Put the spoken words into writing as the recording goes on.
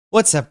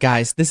What's up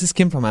guys, this is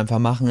Kim from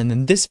EinfachMachen, and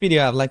in this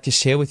video I'd like to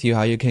share with you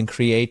how you can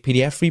create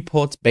PDF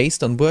reports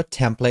based on Word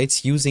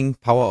templates using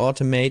Power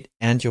Automate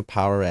and your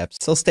Power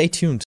Apps. So stay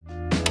tuned.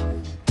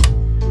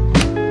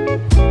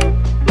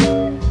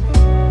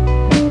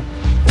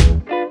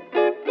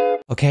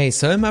 Okay,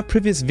 so in my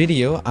previous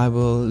video, I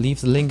will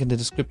leave the link in the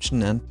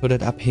description and put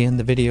it up here in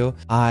the video.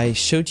 I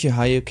showed you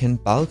how you can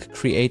bulk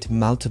create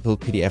multiple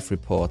PDF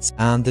reports.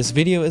 And this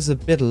video is a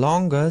bit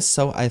longer,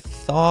 so I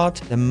thought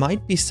there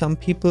might be some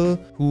people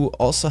who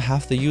also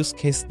have the use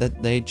case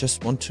that they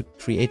just want to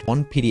create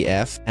one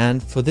PDF.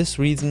 And for this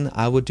reason,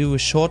 I will do a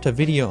shorter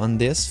video on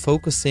this,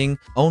 focusing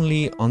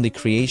only on the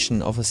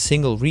creation of a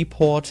single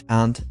report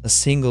and a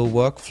single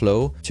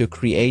workflow to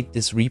create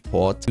this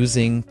report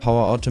using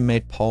Power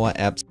Automate, Power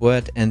Apps,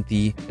 Word, and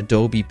the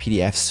Adobe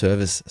PDF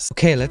services.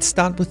 Okay, let's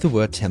start with the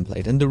Word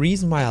template. And the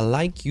reason why I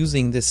like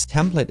using this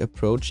template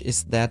approach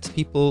is that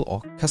people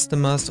or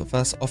customers of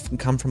us often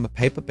come from a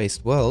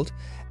paper-based world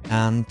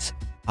and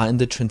are in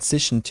the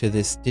transition to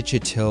this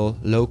digital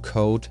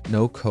low-code,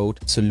 no-code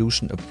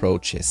solution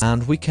approaches.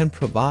 And we can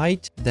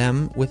provide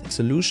them with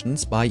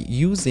solutions by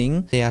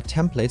using their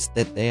templates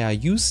that they are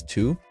used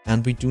to,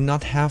 and we do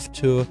not have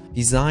to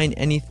design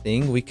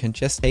anything. We can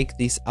just take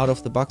these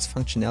out-of-the-box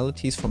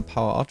functionalities from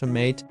Power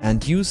Automate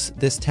and use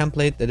this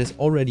template that is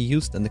already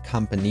used in the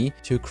company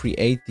to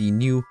create the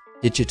new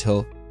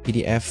digital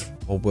PDF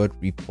or Word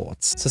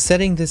reports. So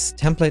setting this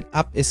template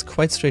up is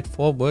quite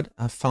straightforward.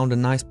 I found a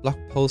nice blog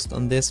post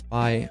on this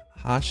by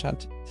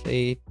Harshad.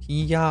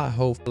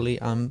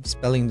 Hopefully I'm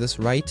spelling this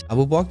right. I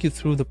will walk you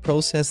through the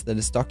process that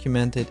is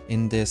documented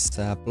in this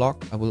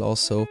blog. I will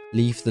also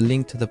leave the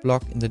link to the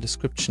blog in the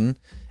description.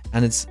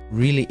 And it's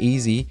really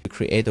easy to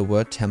create a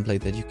Word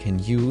template that you can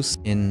use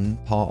in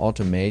Power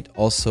Automate,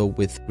 also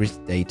with grid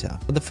data.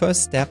 So the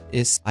first step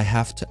is I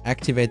have to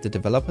activate the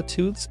developer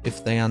tools.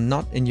 If they are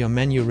not in your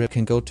menu, you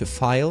can go to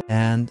File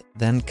and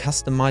then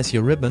customize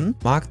your ribbon.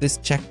 Mark this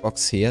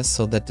checkbox here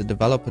so that the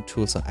developer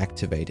tools are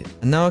activated.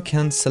 And now I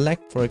can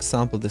select, for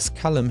example, this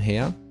column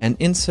here and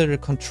insert a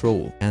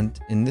control. And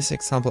in this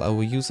example, I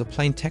will use a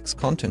plain text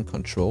content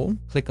control.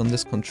 Click on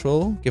this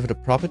control, give it a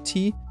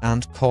property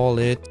and call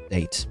it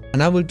date.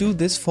 And I will do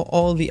this for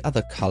all the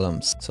other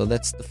columns. So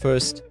that's the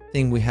first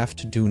thing we have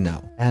to do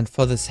now. And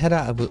for this header,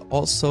 I will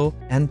also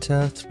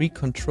enter 3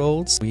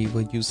 controls we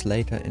will use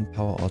later in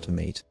Power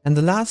Automate. And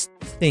the last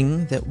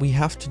thing that we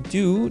have to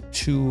do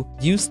to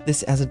use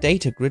this as a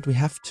data grid, we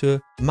have to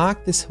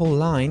mark this whole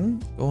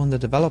line, go on the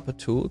developer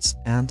tools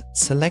and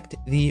select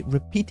the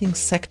repeating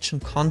section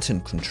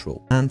content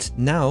control. And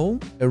now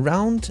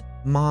around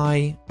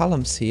my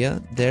columns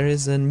here, there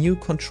is a new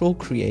control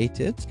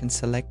created. You can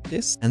select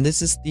this, and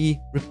this is the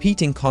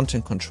repeating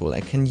content control.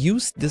 I can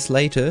use this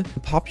later to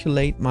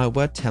populate my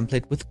Word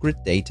template with grid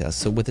data,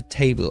 so with a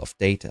table of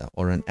data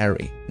or an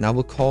array. And I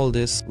will call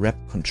this rep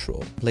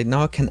control.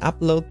 Now I can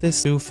upload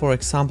this to, for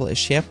example, a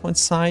SharePoint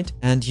site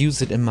and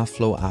use it in my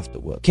flow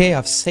afterward. Okay,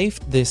 I've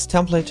saved this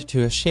template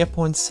to a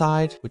SharePoint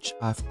site, which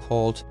I've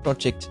called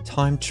Project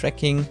Time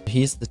Tracking.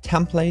 Here's the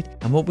template,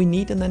 and what we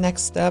need in the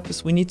next step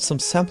is we need some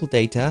sample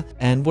data.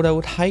 And what I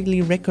would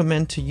highly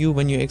recommend to you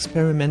when you're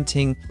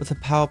experimenting with a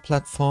Power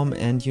Platform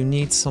and you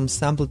need some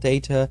sample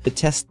data to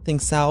test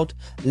things out,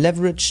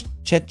 leverage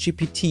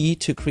ChatGPT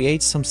to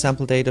create some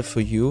sample data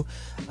for you.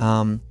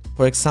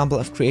 For example,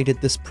 I've created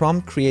this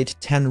prompt, create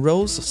 10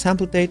 rows of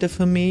sample data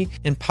for me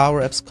in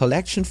Power Apps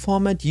collection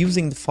format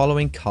using the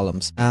following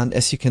columns. And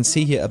as you can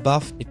see here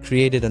above, it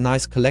created a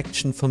nice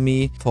collection for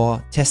me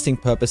for testing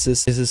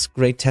purposes. This is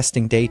great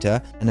testing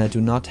data, and I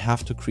do not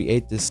have to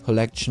create this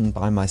collection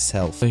by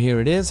myself. So here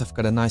it is. I've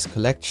got a nice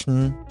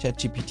collection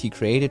ChatGPT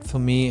created for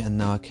me, and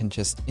now I can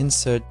just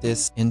insert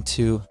this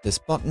into this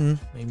button.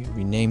 Maybe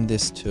rename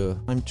this to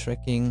time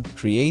tracking,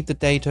 create the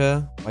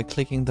data by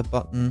clicking the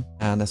button.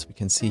 And as we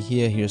can see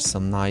here, here's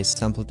some nice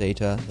sample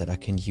data that I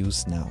can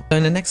use now. So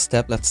in the next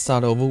step, let's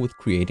start over with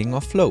creating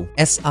our flow.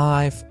 As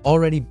I've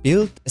already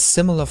built a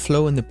similar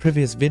flow in the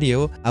previous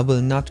video, I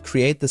will not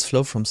create this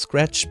flow from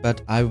scratch,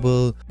 but I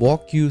will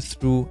walk you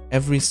through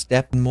every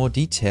step in more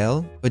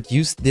detail, but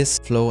use this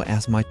flow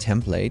as my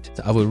template.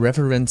 So I will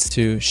reference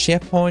to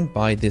SharePoint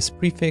by this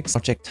prefix,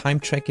 project time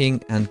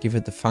tracking, and give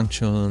it the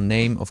functional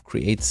name of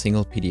create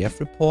single PDF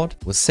report.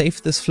 We'll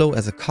save this flow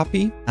as a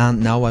copy, and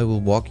now I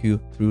will walk you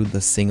through the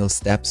single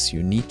steps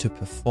you need to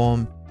perform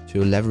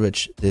to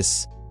leverage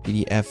this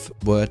PDF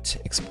Word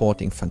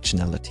exporting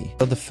functionality.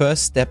 So the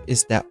first step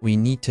is that we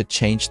need to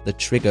change the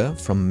trigger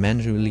from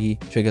manually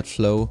triggered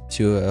flow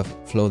to a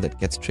flow that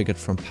gets triggered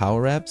from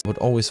Power Apps. I would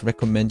always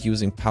recommend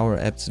using Power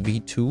Apps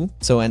v2.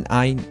 So, and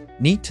I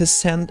need to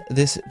send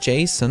this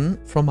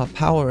JSON from a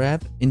Power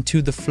App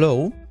into the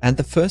flow. And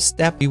the first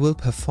step we will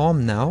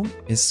perform now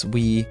is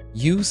we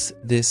use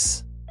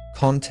this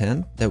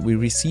content that we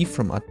receive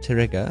from our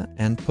trigger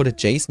and put a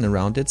JSON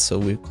around it. So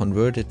we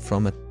convert it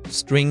from a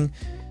string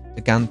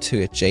again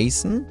to a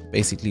JSON.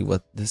 Basically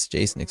what this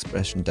JSON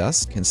expression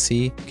does, you can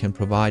see you can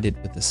provide it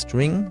with a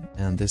string,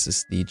 and this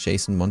is the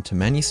JSON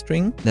one-to-many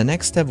string. The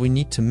next step, we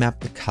need to map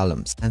the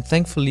columns, and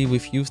thankfully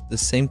we've used the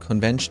same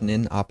convention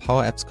in our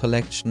Power Apps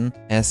collection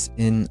as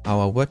in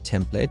our Word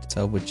template.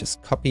 So we'll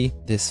just copy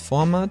this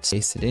format,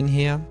 paste it in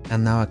here,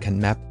 and now I can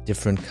map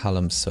different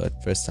columns. So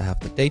at first I have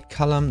the date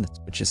column,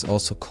 which is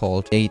also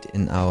called date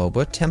in our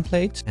Word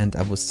template, and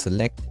I will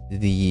select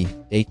the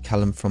date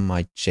column from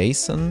my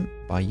JSON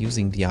by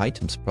using the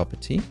items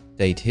property,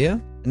 date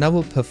here, and I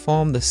will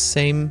perform the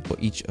same for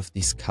each of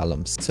these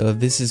columns. So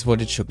this is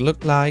what it should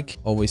look like.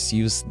 Always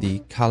use the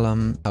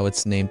column, how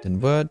it's named in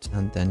Word,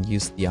 and then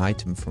use the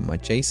item from my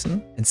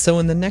JSON. And so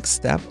in the next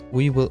step,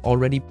 we will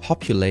already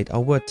populate our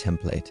Word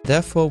template.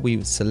 Therefore, we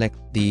will select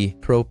the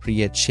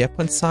appropriate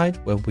SharePoint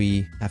site where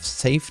we have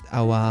saved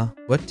our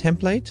Word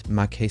template. In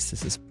my case,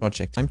 this is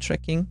project time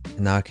tracking.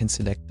 And now I can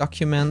select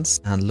documents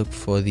and look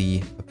for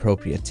the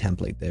appropriate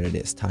template. There it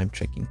is, time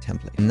tracking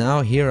template. And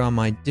now here are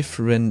my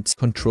different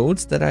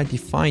controls that I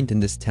defined in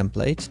this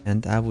template.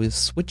 And I will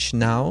switch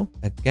now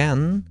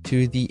again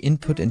to the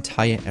input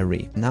entire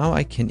array. Now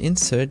I can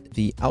insert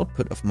the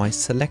output of my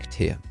select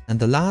here. And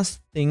the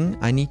last thing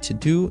I need to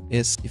do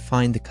is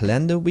define the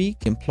calendar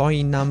week,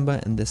 employee number,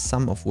 and the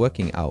sum of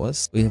working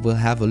hours. We will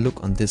have a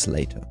look on this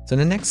later. So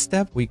the next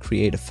step, we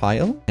create a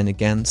file and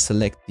again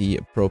select the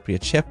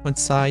appropriate SharePoint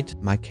site.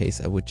 In my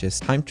case, I would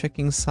just time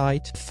tracking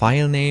site.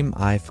 File name,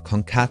 I've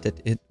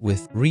concatenated it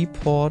with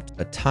report,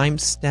 a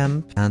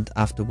timestamp, and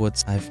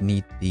afterwards I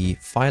need the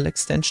file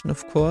extension,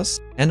 of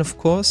course. And of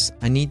course,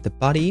 I need the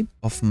body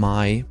of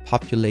my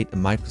populate a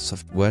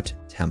Microsoft Word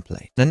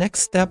template. The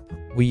next step,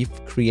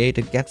 we've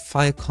created get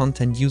file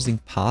content using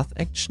path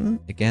action.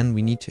 Again,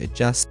 we need to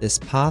adjust this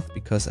path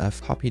because I've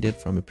copied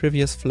it from a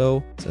previous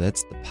flow. So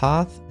that's the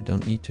path. I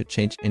don't need to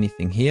change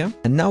anything here.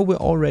 And now we're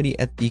already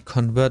at the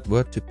convert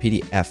Word to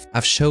PDF.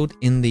 I've showed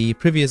in the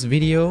previous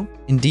video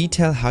in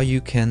detail how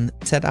you can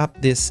set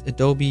up this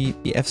Adobe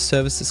PDF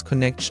services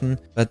connection,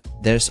 but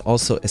there's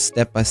also a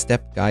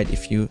step-by-step guide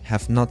if you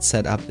have not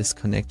set up this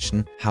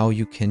connection, how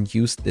you can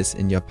use this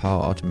in your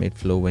Power Automate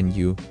flow when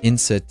you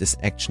insert this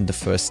action the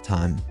first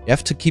time. You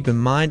have to keep in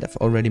mind, I've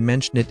already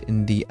mentioned it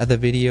in the other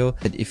video,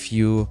 that if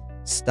you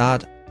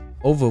start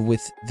over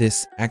with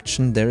this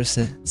action, there is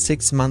a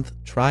 6-month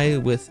trial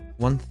with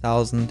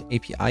 1000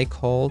 API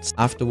calls.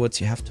 Afterwards,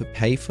 you have to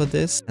pay for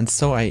this. And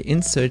so I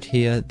insert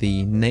here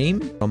the name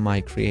from my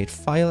create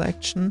file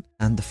action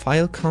and the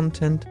file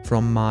content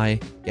from my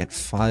get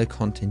file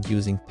content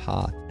using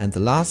path. And the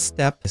last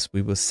step is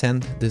we will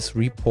send this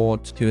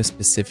report to a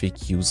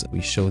specific user. We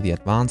show the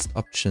advanced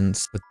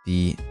options with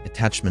the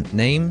attachment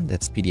name,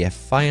 that's PDF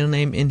file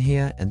name in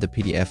here, and the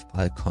PDF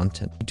file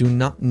content. We do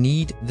not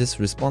need this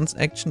response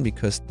action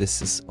because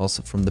this is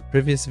also from the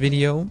previous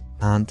video.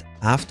 And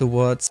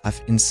afterwards,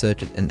 I've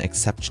inserted an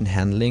exception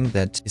handling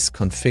that is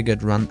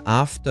configured run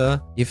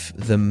after. If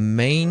the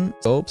main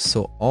scope,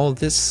 so all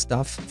this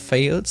stuff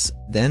fails,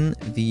 then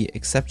the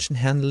exception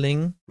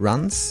handling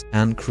runs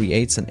and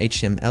creates an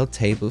HTML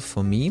table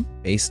for me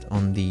based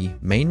on the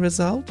main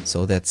result.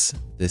 So that's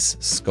this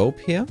scope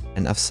here.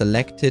 And I've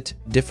selected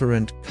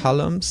different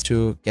columns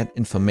to get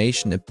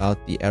information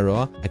about the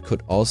error. I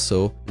could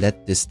also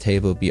let this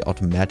table be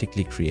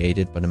automatically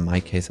created, but in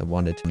my case, I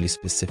wanted only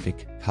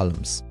specific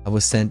columns. I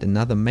will send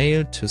another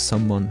mail to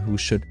someone who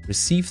should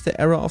receive the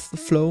error of the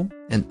flow,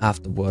 and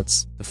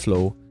afterwards the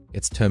flow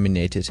gets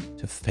terminated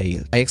to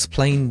fail. I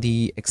explained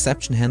the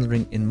exception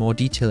handling in more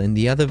detail in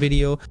the other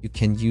video. You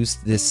can use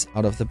this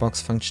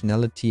out-of-the-box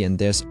functionality, and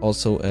there's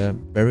also a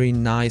very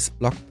nice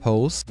blog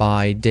post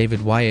by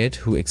David Wyatt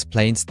who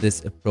explains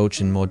this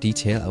approach in more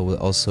detail. I will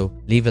also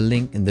leave a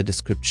link in the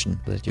description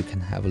so that you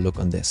can have a look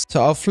on this.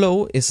 So our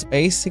flow is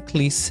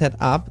basically set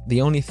up.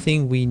 The only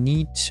thing we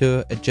need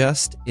to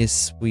adjust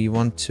is we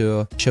want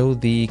to show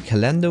the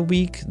calendar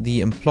week, the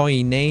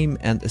employee name,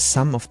 and a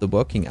sum of the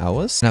working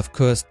hours. And of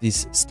course,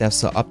 these steps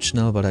are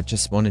optional, but I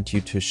just wanted you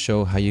to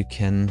show how you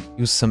can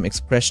use some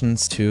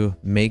expressions to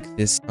make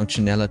this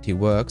functionality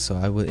work. So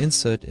I will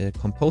insert a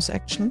compose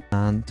action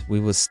and we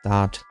will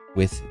start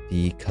with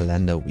the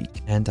calendar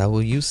week. And I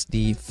will use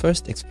the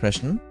first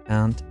expression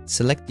and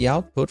select the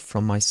output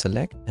from my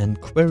select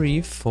and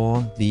query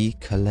for the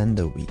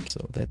calendar week.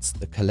 So that's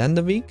the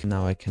calendar week.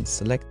 Now I can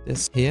select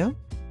this here.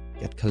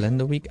 Get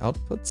calendar week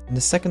outputs. In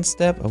the second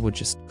step, I would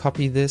just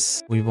copy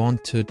this. We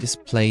want to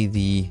display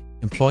the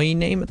employee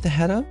name at the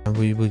header, and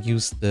we will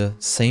use the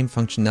same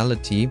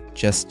functionality,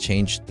 just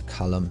change the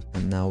column.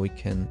 And now we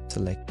can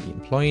select the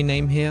employee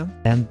name here.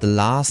 And the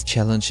last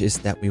challenge is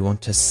that we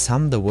want to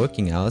sum the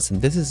working hours,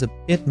 and this is a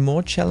bit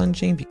more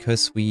challenging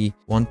because we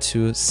want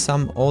to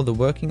sum all the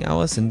working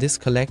hours in this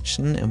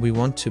collection, and we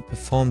want to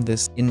perform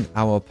this in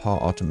our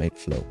Power Automate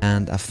flow.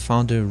 And I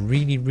found a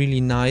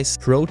really nice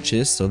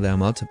approaches, so there are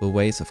multiple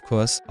ways, of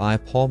course, by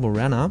Paul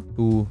Morana,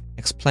 who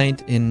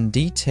explained in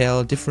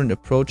detail different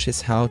approaches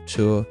how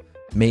to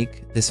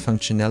make this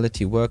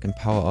functionality work in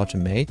Power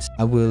Automate.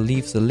 I will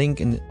leave the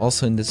link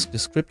also in this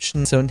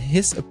description. So in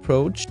his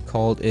approach,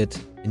 called it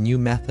a new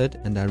method,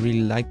 and I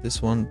really like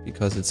this one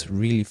because it's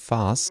really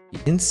fast.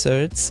 It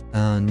inserts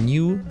a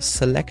new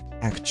select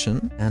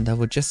action, and I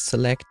will just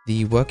select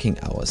the working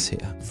hours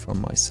here.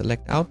 From my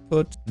select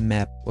output,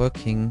 map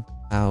working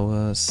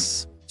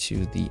hours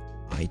to the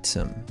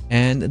item.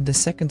 And in the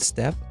second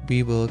step,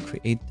 we will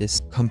create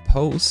this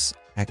compose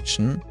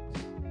action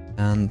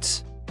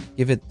and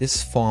give it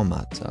this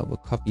format. So I will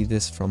copy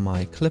this from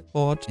my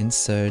clipboard,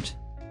 insert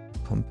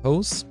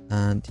compose,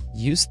 and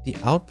use the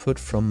output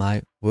from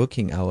my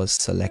working hours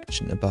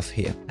selection above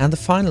here. And the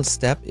final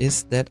step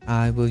is that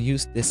I will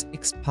use this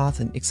XPath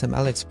and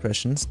XML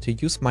expressions to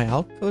use my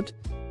output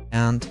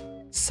and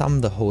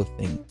sum the whole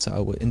thing. So I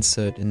will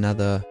insert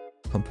another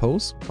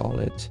compose, call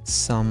it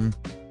sum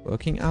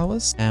working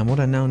hours. And what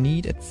I now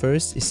need at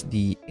first is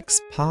the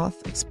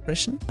XPath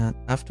expression, and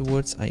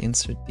afterwards I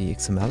insert the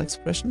XML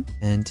expression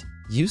and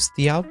use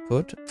the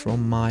output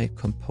from my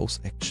compose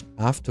action.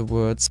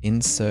 Afterwards,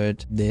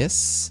 insert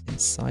this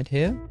inside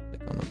here,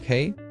 click on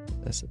OK.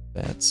 There's a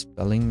bad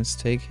spelling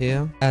mistake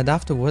here. And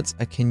afterwards,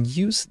 I can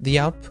use the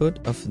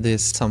output of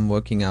this sum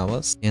working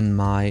hours in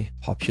my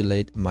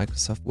populate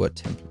Microsoft Word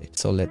template.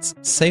 So let's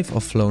save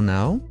our flow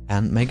now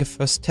and make a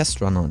first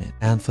test run on it.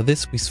 And for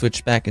this, we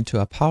switch back into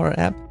our Power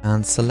App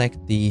and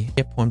select the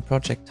SharePoint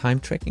project time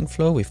tracking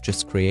flow we've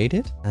just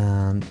created.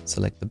 And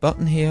select the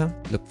button here,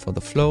 look for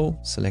the flow,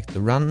 select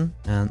the run.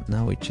 And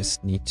now we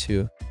just need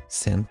to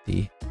send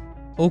the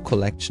whole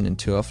collection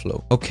into our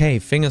flow. Okay,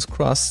 fingers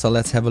crossed. So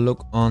let's have a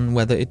look on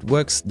whether it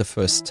works the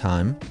first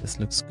time. This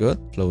looks good.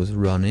 Flow is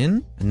run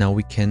in, and now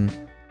we can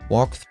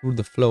walk through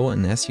the flow.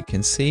 And as you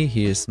can see,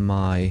 here's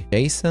my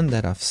JSON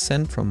that I've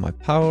sent from my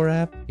Power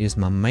App. Here's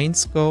my main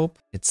scope.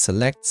 It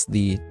selects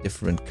the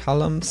different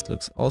columns.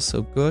 Looks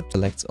also good.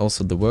 Selects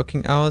also the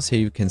working hours. Here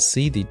you can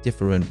see the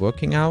different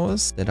working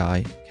hours that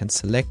I can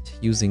select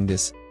using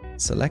this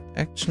select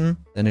action.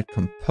 Then it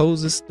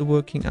composes the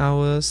working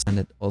hours and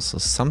it also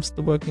sums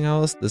the working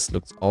hours. This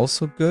looks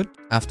also good.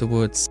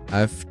 Afterwards,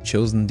 I've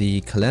chosen the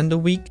calendar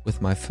week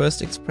with my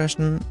first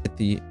expression with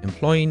the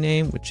employee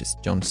name, which is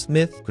John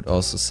Smith. Could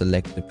also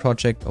select the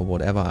project or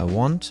whatever I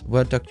want.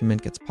 Word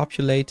document gets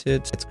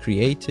populated, it's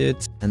created,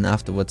 and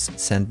afterwards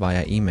sent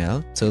via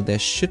email. So there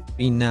should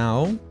be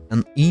now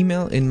an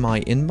email in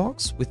my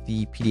inbox with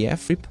the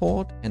PDF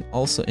report and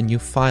also a new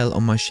file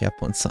on my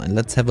SharePoint side.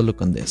 Let's have a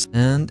look on this.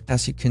 And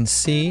as you can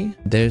see,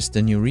 there's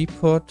the new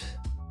report.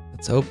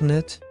 Let's open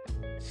it.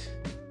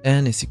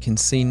 And as you can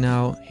see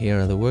now, here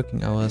are the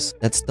working hours.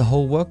 That's the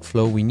whole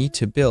workflow we need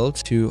to build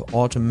to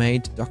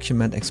automate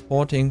document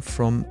exporting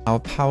from our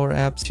Power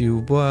App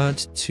to Word,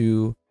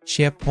 to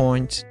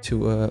SharePoint,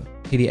 to a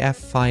PDF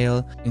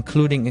file,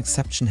 including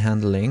exception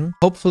handling.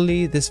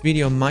 Hopefully this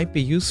video might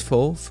be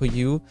useful for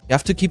you. You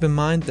have to keep in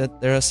mind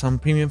that there are some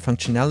premium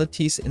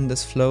functionalities in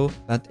this flow,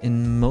 but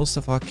in most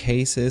of our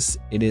cases,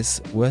 it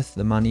is worth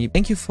the money.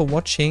 Thank you for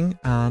watching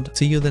and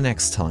see you the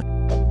next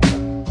time.